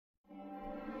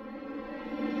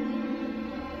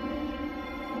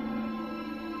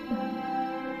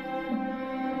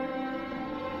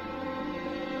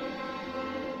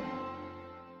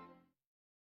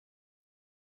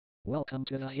Welcome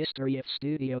to the history of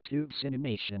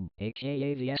StudioTubeCinemation,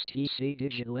 aka the STC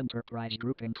Digital Enterprise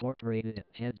Group Incorporated,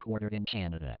 headquartered in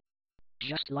Canada.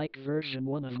 Just like version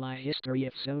 1 of my history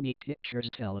of Sony Pictures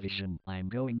Television, I'm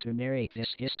going to narrate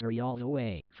this history all the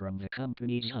way from the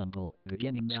company's humble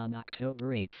beginnings on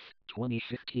October 8,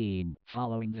 2015,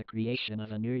 following the creation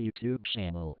of a new YouTube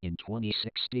channel in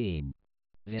 2016.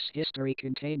 This history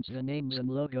contains the names and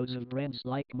logos of brands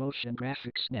like Motion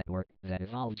Graphics Network that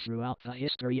evolved throughout the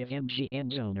history of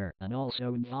MGN's owner and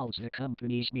also involves the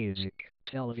company's music,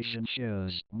 television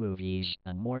shows, movies,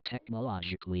 and more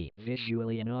technologically,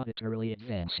 visually and auditorily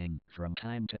advancing from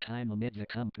time to time amid the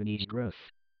company's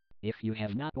growth. If you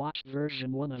have not watched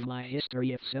version 1 of my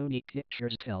history of Sony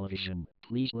Pictures Television,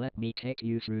 please let me take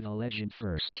you through the legend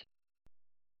first.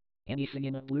 Anything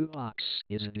in a blue box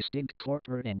is a distinct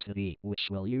corporate entity, which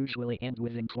will usually end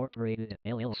with Incorporated,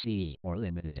 LLC, or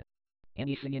Limited.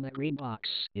 Anything in a green box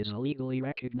is a legally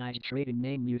recognized trading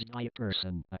name used by a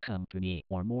person, a company,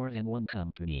 or more than one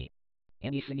company.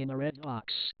 Anything in a red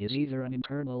box is either an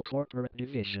internal corporate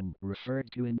division, referred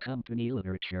to in company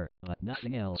literature, but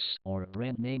nothing else, or a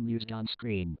brand name used on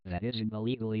screen that isn't a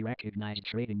legally recognized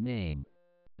trading name.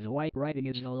 The white writing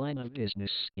is the line of business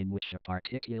in which a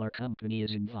particular company is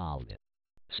involved.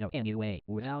 So anyway,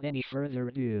 without any further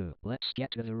ado, let's get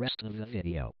to the rest of the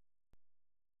video.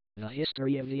 The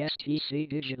history of the STC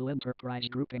Digital Enterprise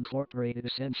Group Incorporated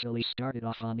essentially started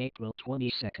off on April 22,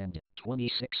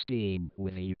 2016,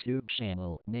 with a YouTube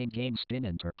channel named GameSpin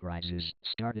Enterprises,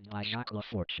 started by Jacques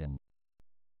Lafortune.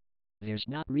 There's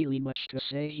not really much to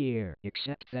say here,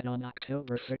 except that on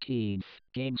October 13th,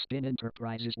 GameSpin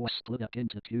Enterprises was split up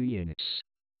into two units.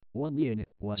 One unit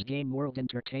was GameWorld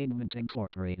Entertainment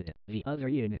Incorporated, the other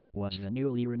unit was the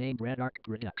newly renamed Red Arc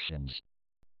Productions.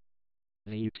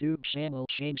 The YouTube channel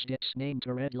changed its name to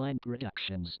Redline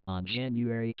Productions on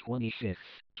January 25,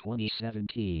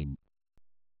 2017.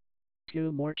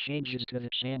 Two more changes to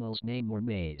the channel's name were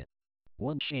made.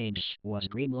 One change was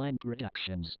Greenline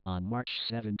Productions on March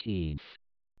 17th.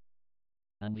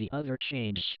 And the other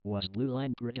change was Blue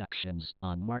Line Productions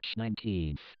on March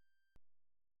 19th.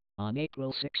 On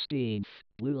April 16th,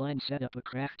 Blue Line set up a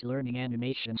craft learning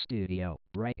animation studio,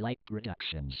 Bright Light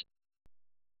Productions,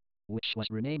 which was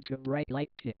renamed to Bright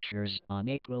Light Pictures on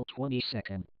April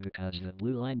 22nd because the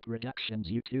Blue Line Productions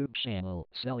YouTube channel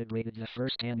celebrated the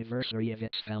first anniversary of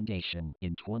its foundation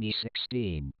in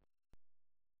 2016.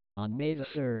 On May the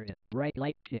 3rd, Bright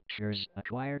Light Pictures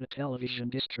acquired a television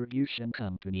distribution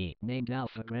company named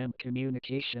Alphagram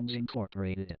Communications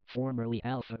Incorporated, formerly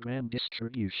Alphagram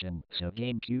Distribution, so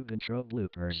GameCube intro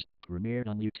bloopers premiered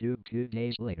on YouTube 2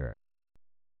 days later.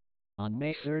 On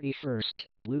May 31st,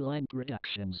 Blue Line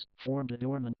Productions formed a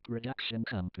dormant production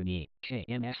company,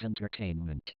 KMF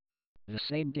Entertainment. The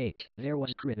same date, there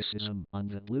was criticism on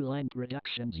the Blue Line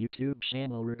Productions YouTube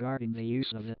channel regarding the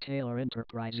use of the Taylor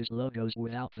Enterprises logos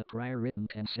without the prior written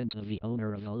consent of the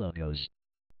owner of the logos.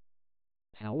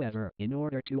 However, in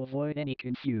order to avoid any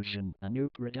confusion, a new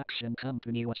production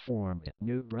company was formed,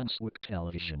 New Brunswick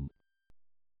Television.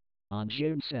 On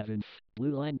June 7th,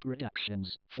 Blue Line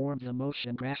Productions formed the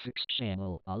Motion Graphics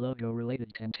channel, a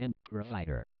logo-related content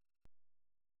provider.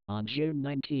 On June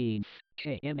 19th,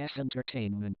 KMF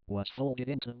Entertainment was folded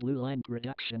into Blue Line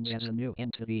Productions as a new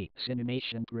entity,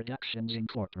 Cinemation Productions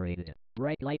Incorporated.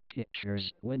 Bright Light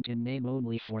Pictures went in name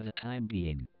only for the time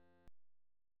being.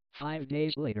 5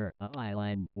 days later, a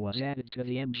byline was added to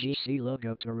the MGC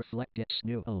logo to reflect its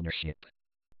new ownership.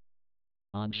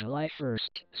 On July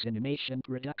 1st, Cinemation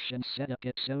Productions set up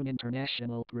its own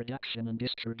international production and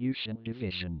distribution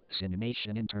division,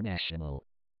 Cinemation International.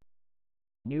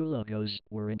 New logos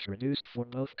were introduced for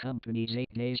both companies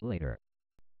 8 days later.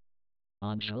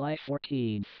 On July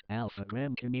 14th,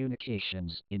 Alphagram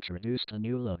Communications introduced a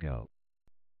new logo.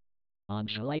 On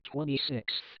July 26th,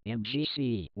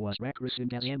 MGC was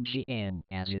rechristened as MGN,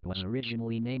 as it was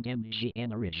originally named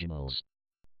MGN Originals.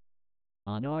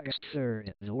 On August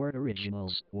 3rd, the word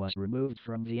Originals was removed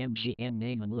from the MGN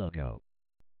name and logo.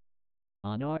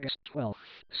 On August 12th,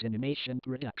 Cinemation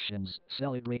Productions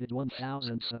celebrated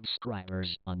 1,000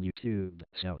 subscribers on YouTube,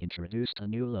 so introduced a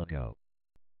new logo,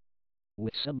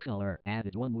 with some color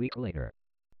added 1 week later.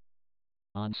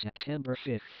 On September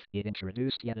 5th, it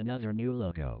introduced yet another new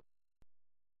logo,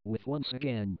 with once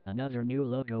again another new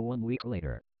logo 1 week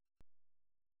later.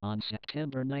 On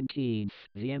September 19th,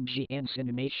 the MGN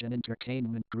Cinemation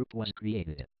Entertainment Group was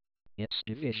created. Its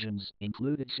divisions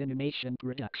included Cinemation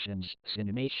Productions,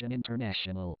 Cinemation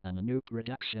International, and a new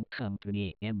production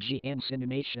company, MGN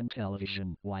Cinemation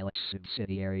Television, while its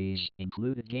subsidiaries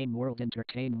included GameWorld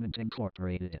Entertainment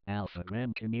Incorporated,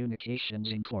 Alphagram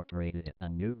Communications Incorporated,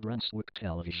 and New Brunswick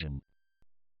Television.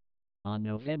 On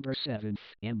November 7th,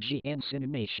 MGN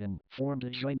Cinemation formed a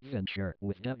joint venture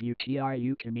with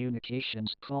WTRU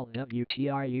Communications called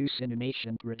WTRU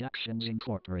Cinemation Productions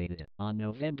Incorporated. On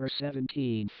November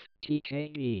 17th,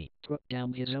 TKV took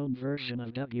down his own version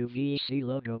of WVC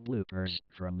logo bloopers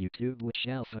from YouTube, which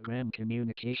Alphagram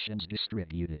Communications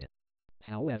distributed.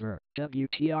 However,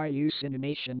 WTRU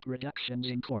Cinemation Productions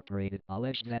Incorporated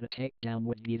alleged that a takedown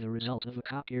would be the result of a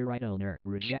copyright owner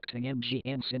rejecting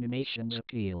MGN Cinemation's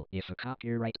appeal if a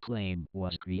copyright claim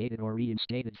was created or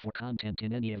reinstated for content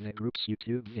in any of the group's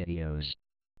YouTube videos.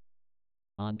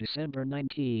 On December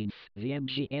 19th, the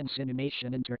MGN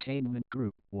Cinemation Entertainment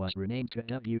Group was renamed to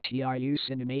WTRU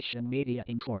Cinemation Media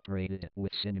Incorporated,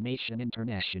 with Cinemation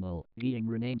International being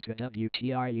renamed to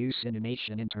WTRU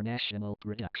Cinemation International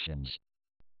Productions.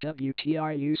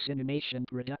 WTRU Cinemation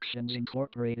Productions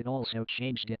Incorporated also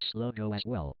changed its logo as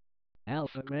well.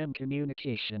 Alphagram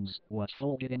Communications was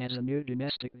folded in as a new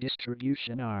domestic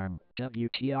distribution arm,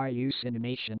 WTRU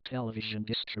Cinemation Television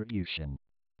Distribution.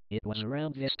 It was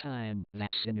around this time that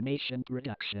Cinemation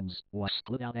Productions was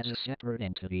split out as a separate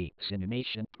entity,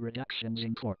 Cinemation Productions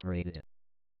Incorporated.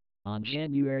 On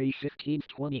January 15,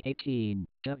 2018,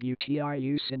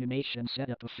 WTRU Cinemation set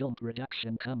up a film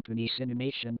production company,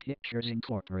 Cinemation Pictures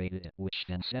Incorporated, which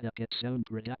then set up its own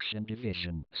production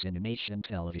division, Cinemation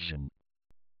Television.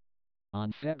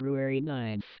 On February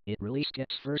 9th, it released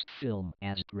its first film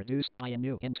as produced by a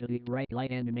new entity, Bright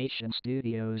Light Animation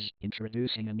Studios,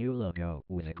 introducing a new logo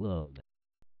with a globe.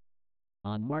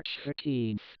 On March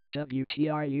 13th,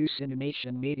 WTRU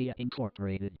Cinemation Media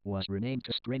Incorporated was renamed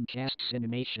to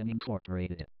SpringCastCinemation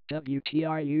Incorporated.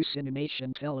 WTRU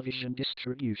Cinemation Television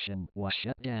Distribution was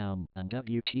shut down, and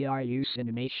WTRU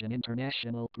Cinemation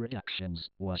International Productions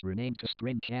was renamed to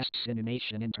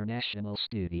SpringCastCinemation International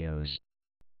Studios.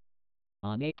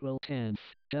 On April 10th,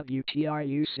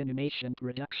 WTRU Cinemation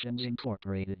Productions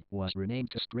Incorporated was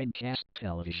renamed to SpringCast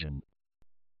Television.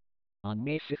 On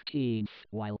May 15th,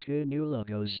 while two new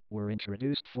logos were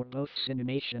introduced for both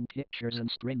Cinemation Pictures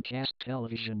and SpringCast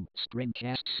Television,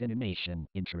 SpringCastCinemation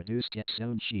introduced its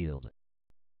own shield.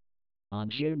 On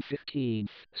June 15th,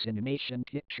 Cinemation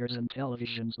Pictures and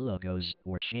Television's logos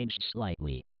were changed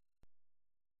slightly.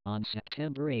 On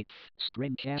September 8th,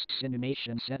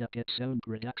 SpringCastCinemation set up its own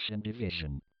production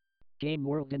division.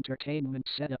 GameWorld Entertainment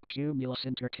set up Cumulus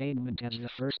Entertainment as the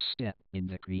first step in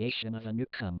the creation of a new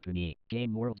company,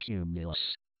 GameWorld Cumulus.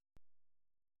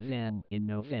 Then, in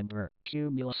November,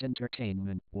 Cumulus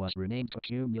Entertainment was renamed to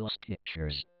Cumulus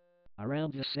Pictures.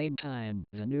 Around the same time,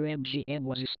 the new MGN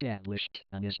was established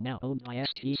and is now owned by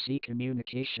STC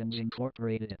Communications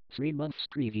Incorporated. 3 months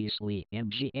previously,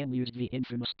 MGN used the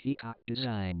infamous peacock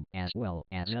design, as well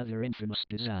as other infamous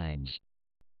designs.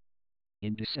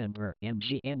 In December,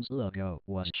 MGN's logo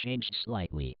was changed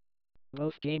slightly.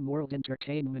 Both GameWorld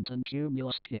Entertainment and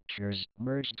Cumulus Pictures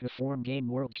merged to form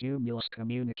GameWorld Cumulus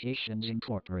Communications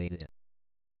Incorporated.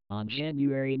 On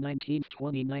January 19,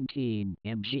 2019,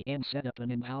 MGN set up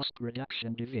an in-house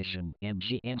production division,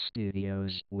 MGN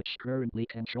Studios, which currently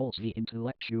controls the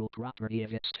intellectual property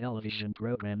of its television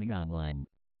programming online.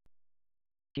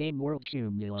 GameWorld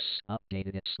Cumulus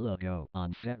updated its logo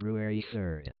on February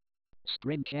 3rd.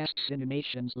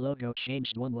 SpringCastCinimation's logo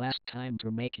changed one last time to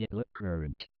make it look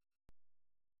current.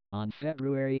 On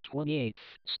February 28th,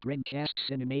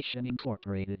 SpringCastCinemation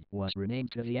Incorporated was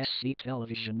renamed to the SC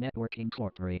Television Network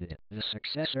Incorporated. The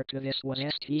successor to this was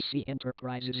STC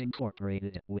Enterprises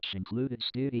Incorporated, which included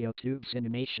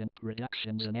StudioTubeCinemation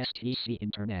Productions and STC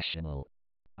International.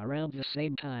 Around the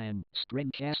same time,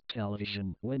 SpringCast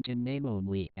Television went in name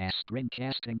only as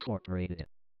SpringCast Incorporated.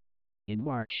 In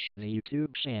March, the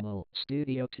YouTube channel,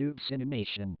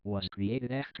 StudioTubeCinemation, was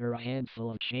created after a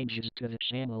handful of changes to the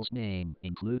channel's name,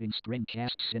 including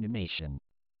SpringCastCinemation.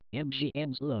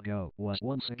 MGN's logo was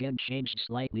once again changed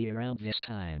slightly around this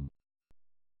time.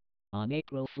 On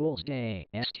April Fool's Day,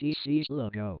 STC's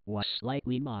logo was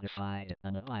slightly modified,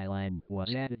 and a byline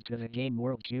was added to the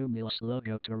GameWorld Cumulus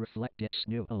logo to reflect its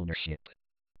new ownership.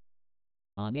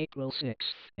 On April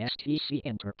 6th, STC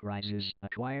Enterprises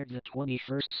acquired the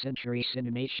 21st Century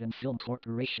Cinemation Film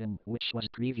Corporation, which was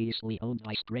previously owned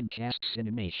by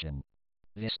SpringCastCinemation.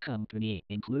 This company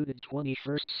included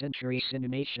 21st Century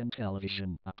Cinemation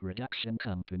Television, a production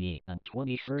company, and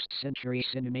 21st Century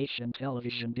Cinemation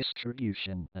Television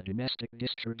Distribution, a domestic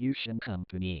distribution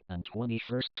company, and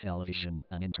 21st Television,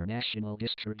 an international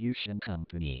distribution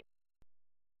company.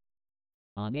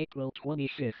 On April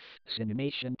 25th,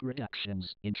 Cinemation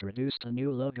Productions introduced a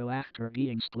new logo after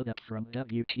being split up from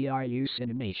WTRU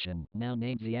Cinemation, now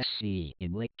named the SC,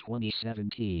 in late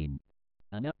 2017.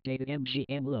 An updated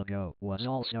MGM logo was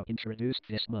also introduced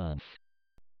this month.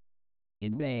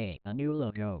 In May, a new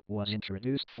logo was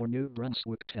introduced for New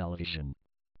Brunswick Television.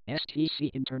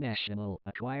 STC International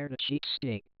acquired a cheap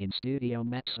stake in Studio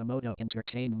Matsumoto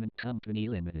Entertainment Company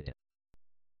Limited.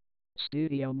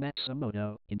 Studio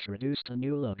Matsumoto introduced a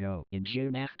new logo in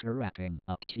June after wrapping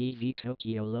up TV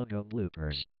Tokyo logo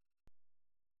bloopers.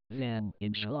 Then,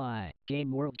 in July,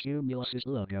 GameWorld Cumulus's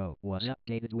logo was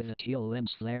updated with a teal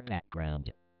lens flare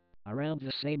background. Around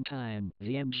the same time,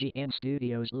 the MGM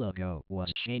Studios logo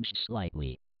was changed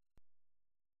slightly.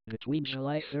 Between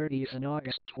July 30th and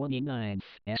August 29th,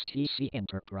 STC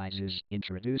Enterprises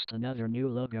introduced another new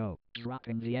logo,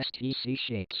 dropping the STC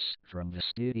shapes from the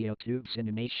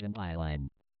StudioTubeCinemation byline.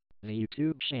 The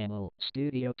YouTube channel,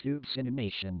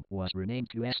 StudioTubeCinemation, was renamed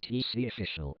to STC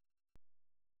Official.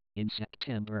 In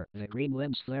September, the green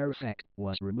lens flare effect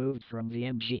was removed from the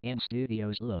MGM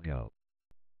Studios logo.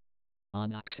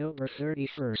 On October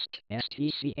 31st,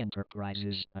 STC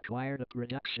Enterprises acquired a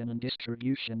production and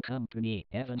distribution company,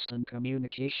 Evanston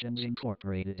Communications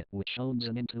Incorporated, which owns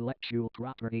an intellectual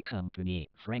property company,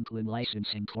 Franklin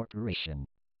Licensing Corporation.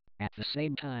 At the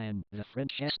same time, the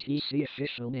French STC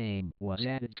Official name was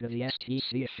added to the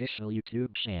STC Official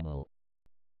YouTube channel.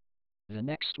 The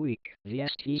next week, the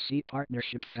STC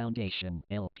Partnership Foundation,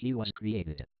 LP, was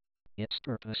created. Its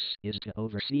purpose is to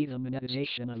oversee the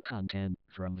monetization of content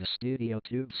from the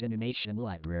StudioTubeCinemation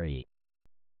library.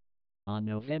 On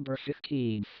November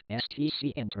 15th,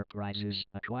 STC Enterprises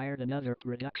acquired another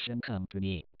production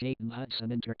company, Dayton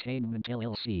Hudson Entertainment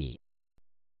LLC.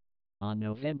 On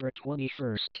November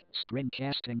 21st,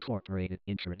 SpringCast Incorporated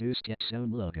introduced its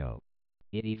own logo.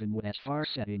 It even went as far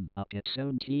setting up its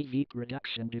own TV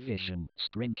production division,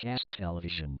 SpringCast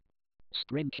Television.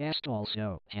 SpringCast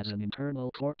also has an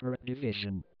internal corporate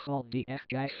division called the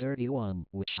FGI31,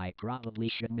 which I probably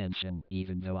should mention,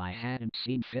 even though I hadn't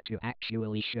seen fit to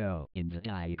actually show in the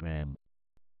diagram.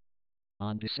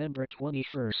 On December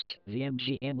 21st, the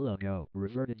MGM logo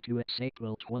reverted to its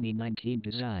April 2019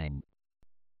 design.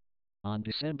 On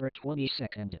December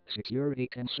 22nd, security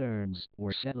concerns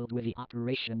were settled with the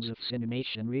operations of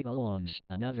Cinemation Read-Alongs,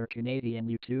 another Canadian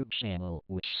YouTube channel,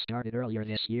 which started earlier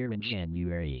this year in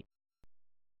January.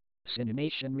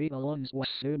 Cinemation Read-Alongs was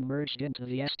soon merged into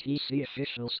the STC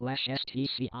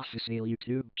Official/STC Official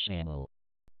YouTube channel.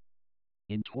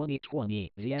 In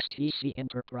 2020, the STC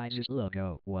Enterprises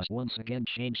logo was once again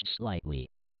changed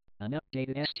slightly. An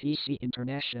updated STC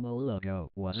International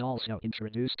logo was also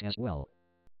introduced as well.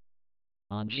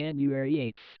 On January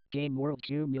 8th, GameWorld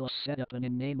Cumulus set up an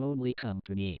in-name-only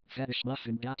company,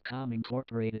 FetishMuffin.com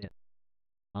Incorporated.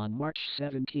 On March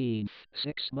 17th,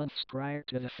 6 months prior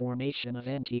to the formation of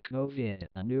anti-COVID,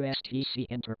 a new STC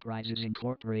Enterprises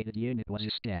Incorporated unit was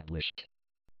established.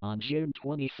 On June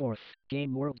 24th,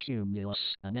 GameWorld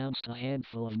Cumulus announced a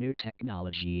handful of new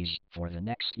technologies for the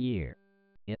next year.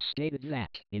 It stated that,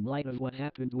 in light of what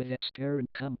happened with its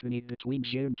parent company between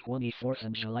June 24th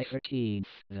and July 13th,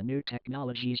 the new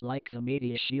technologies like the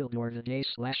Media Shield or the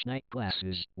day/night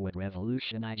glasses would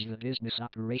revolutionize the business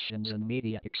operations and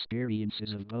media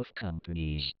experiences of both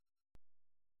companies.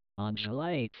 On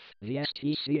July 8th, the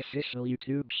STC Official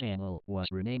YouTube channel was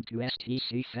renamed to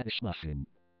STCFetishMuffin.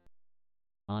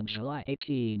 On July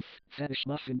 18th,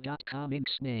 FetishMuffin.com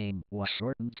Inc.'s name was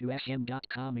shortened to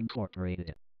FM.com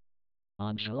Incorporated.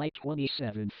 On July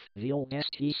 27th, the old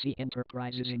STC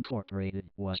Enterprises Incorporated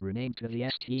was renamed to the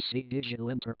STC Digital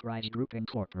Enterprise Group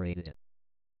Incorporated.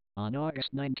 On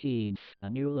August 19th, a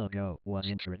new logo was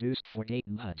introduced for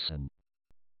Dayton Hudson.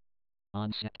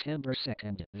 On September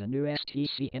 2nd, the new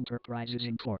STC Enterprises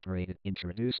Incorporated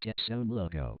introduced its own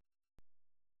logo.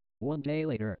 One day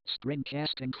later,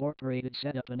 SpringCast Incorporated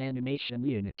set up an animation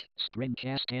unit,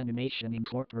 SpringCastCinemation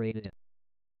Incorporated.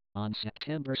 On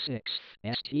September 6th,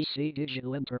 STC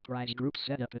Digital Enterprise Group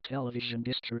set up a television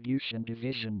distribution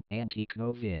division,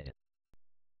 anti-COVID.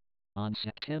 On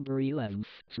September 11th,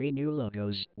 3 new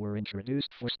logos were introduced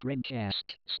for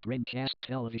SpringCast, SpringCast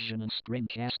Television and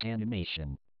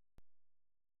SpringCastCinemation.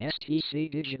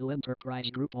 STC Digital Enterprise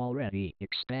Group already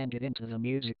expanded into the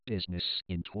music business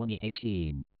in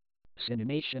 2018.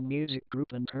 Cinemation Music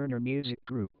Group and Turner Music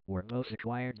Group were both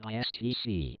acquired by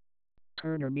STC.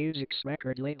 Kerner Music's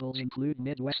record labels include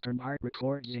Midwestern Art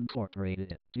Records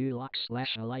Incorporated,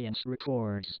 Duloc/Alliance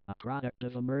Records, a product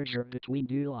of a merger between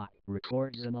Duloc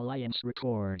Records and Alliance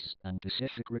Records, and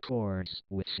Pacific Records,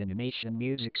 with Cinemation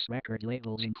Music's record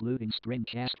labels including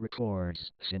SpringCast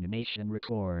Records, Cinemation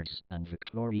Records, and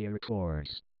Victoria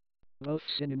Records. Both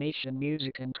Cinemation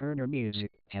Music and Kerner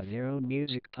Music have their own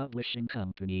music publishing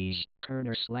companies,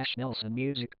 Kerner/Nelson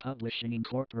Music Publishing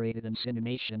Incorporated and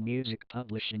Cinemation Music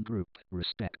Publishing Group,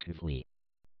 respectively.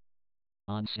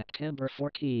 On September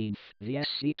 14th, the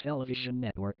SC Television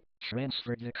Network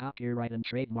transferred the copyright and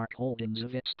trademark holdings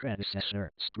of its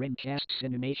predecessor,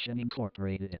 SpringCastCinemation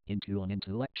Incorporated, into an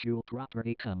intellectual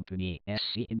property company,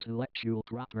 SC Intellectual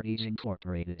Properties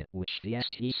Incorporated, which the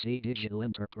STC Digital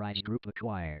Enterprise Group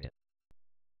acquired.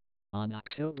 On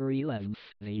October 11th,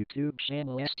 the YouTube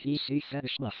channel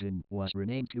STCFetishMuffin was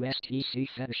renamed to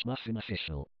STCFetishMuffin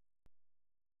Official.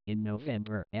 In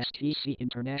November, STC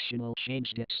International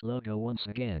changed its logo once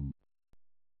again.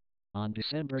 On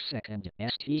December 2nd,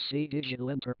 STC Digital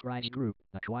Enterprise Group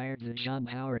acquired the John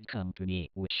Howard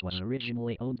Company, which was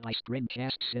originally owned by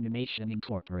SpringCastCinemation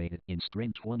Incorporated in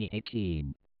spring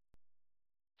 2018.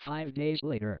 5 days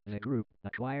later, the group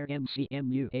acquired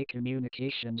MCMUA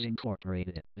Communications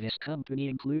Incorporated. This company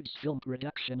includes film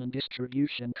production and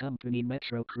distribution company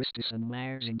Metro Christus and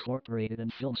Myers Incorporated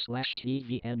and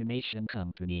film/TV animation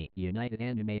company United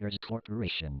Animators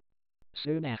Corporation.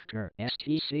 Soon after,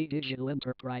 STC Digital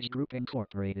Enterprise Group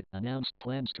Incorporated announced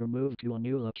plans to move to a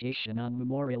new location on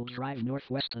Memorial Drive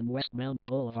Northwest and Westmount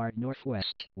Boulevard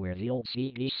Northwest, where the old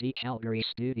CDC Calgary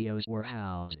studios were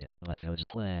housed, but those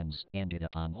plans ended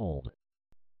up on hold.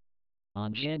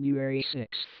 On January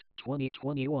 6,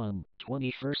 2021,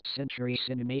 21st Century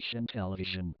Cinemation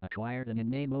Television acquired an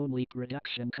in-name-only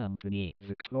production company,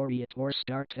 Victoria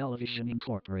Torstar Television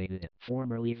Incorporated,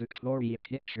 formerly Victoria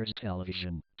Pictures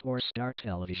Television, Torstar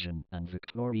Television, and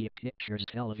Victoria Pictures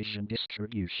Television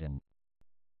Distribution.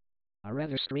 A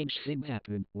rather strange thing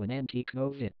happened when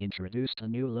anti-COVID introduced a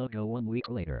new logo 1 week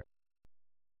later.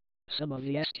 Some of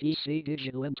the STC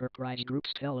Digital Enterprise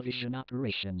Group's television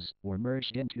operations were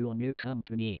merged into a new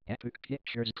company, Epic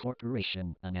Pictures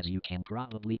Corporation, and as you can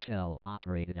probably tell,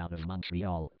 operated out of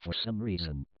Montreal for some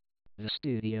reason. The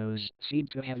studios seem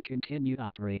to have continued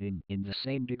operating in the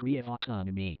same degree of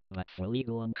autonomy, but for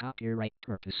legal and copyright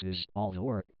purposes, all the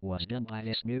work was done by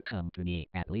this new company,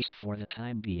 at least for the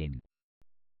time being.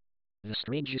 The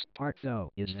strangest part,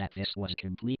 though, is that this was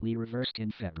completely reversed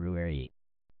in February.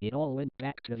 It all went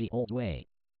back to the old way.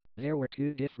 There were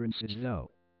two differences, though.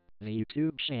 The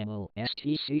YouTube channel,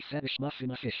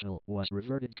 STCFetishMuffin Official, was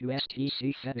reverted to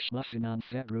STCFetishMuffin on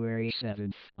February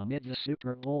 7th, amid the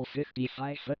Super Bowl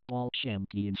 55 football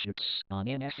championships on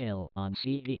NFL, on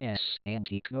CBS.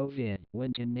 Anti-COVID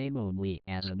went in name only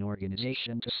as an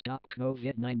organization to stop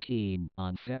COVID-19.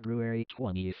 On February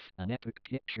 20th, an Epic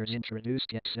Pictures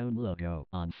introduced its own logo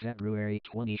on February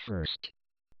 21st.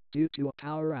 Due to a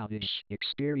power outage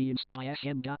experienced by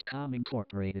FM.com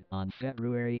Incorporated on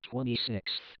February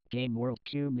 26, GameWorld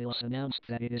Cumulus announced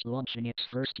that it is launching its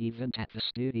first event at the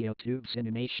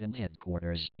StudioTubeCinemation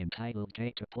headquarters, entitled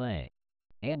Pay to Play.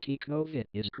 Anti-COVID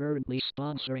is currently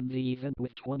sponsoring the event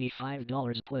with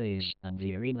 $25 plays, and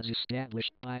the arenas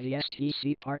established by the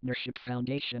STC Partnership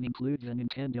Foundation include the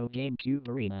Nintendo GameCube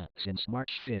Arena since March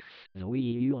 5th, the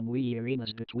Wii U and Wii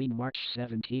arenas between March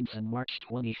 17th and March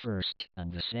 21st,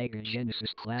 and the Sega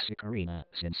Genesis Classic Arena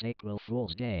since April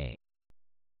Fool's Day.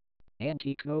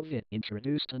 Anti-COVID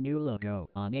introduced a new logo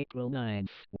on April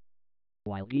 9th,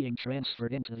 while being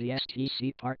transferred into the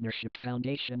STC Partnership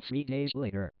Foundation 3 days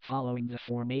later, following the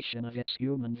formation of its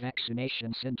Human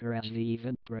Vaccination Center as the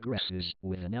event progresses,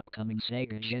 with an upcoming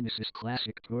Sega Genesis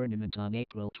Classic Tournament on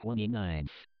April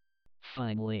 29th.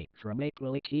 Finally, from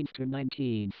April 18th to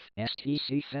 19th,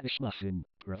 STCFetishMuffin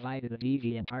provided a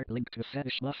DeviantArt link to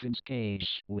FetishMuffin's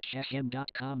page, which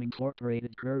FM.com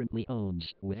Incorporated currently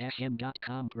owns, with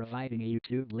FM.com providing a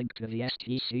YouTube link to the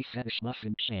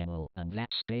STCFetishMuffin channel, and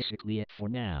that's basically it for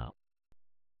now.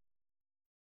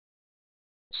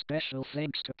 Special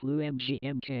thanks to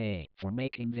BlueMGMK for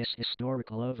making this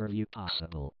historical overview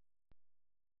possible.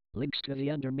 Links to the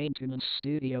under maintenance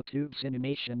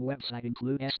StudioTubeCinemation website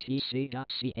include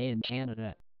STC.ca in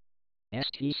Canada,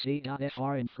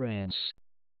 STC.fr in France,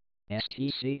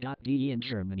 STC.de in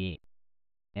Germany,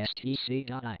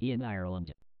 STC.ie in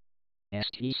Ireland,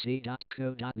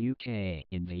 STC.co.uk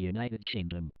in the United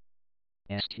Kingdom,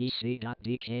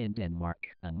 STC.dk in Denmark,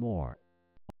 and more.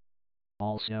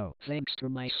 Also, thanks to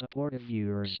my supportive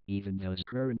viewers, even those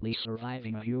currently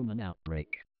surviving a human outbreak.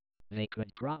 They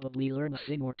could probably learn a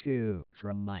thing or two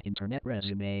from my internet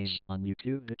resumes on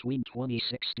YouTube between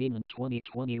 2016 and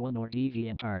 2021 or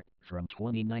DeviantArt from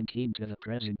 2019 to the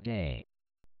present day.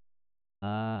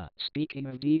 Speaking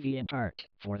of DeviantArt,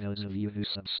 for those of you who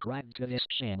subscribe to this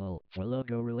channel for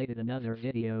logo-related and other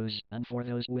videos, and for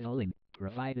those with a link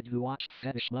provided who watched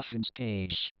FetishMuffin's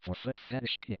page for foot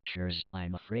fetish pictures,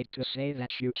 I'm afraid to say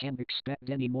that you can't expect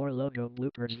any more logo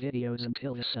bloopers videos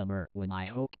until the summer, when I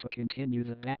hope to continue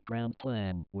the background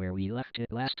plan, where we left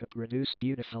it last, to produce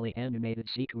beautifully animated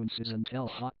sequences and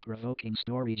tell thought-provoking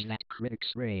stories that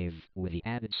critics rave, with the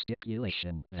added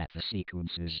stipulation that the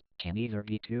sequences can either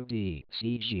be 2D,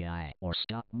 CGI, or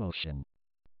stop motion.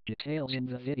 Details in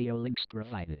the video links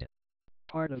provided.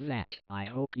 Part of that, I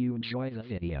hope you enjoy the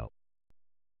video.